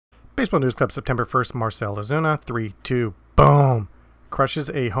Baseball News Club, September 1st, Marcell Ozuna, 3-2, boom.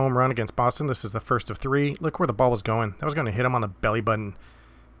 Crushes a home run against Boston. This is the first of three. Look where the ball was going. That was going to hit him on the belly button.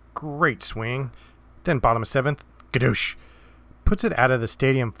 Great swing. Then bottom of seventh, gadoosh. Puts it out of the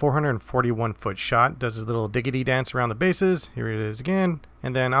stadium, 441-foot shot. Does his little diggity dance around the bases. Here it is again.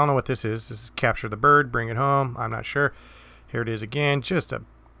 And then I don't know what this is. This is capture the bird, bring it home. I'm not sure. Here it is again. Just a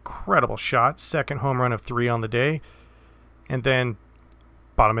incredible shot. Second home run of three on the day. And then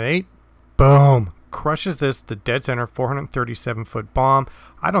bottom of eight, boom. Crushes this, the dead center, 437-foot bomb.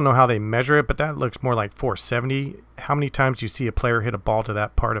 I don't know how they measure it, but that looks more like 470. How many times do you see a player hit a ball to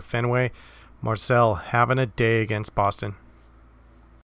that part of Fenway? Marcell having a day against Boston.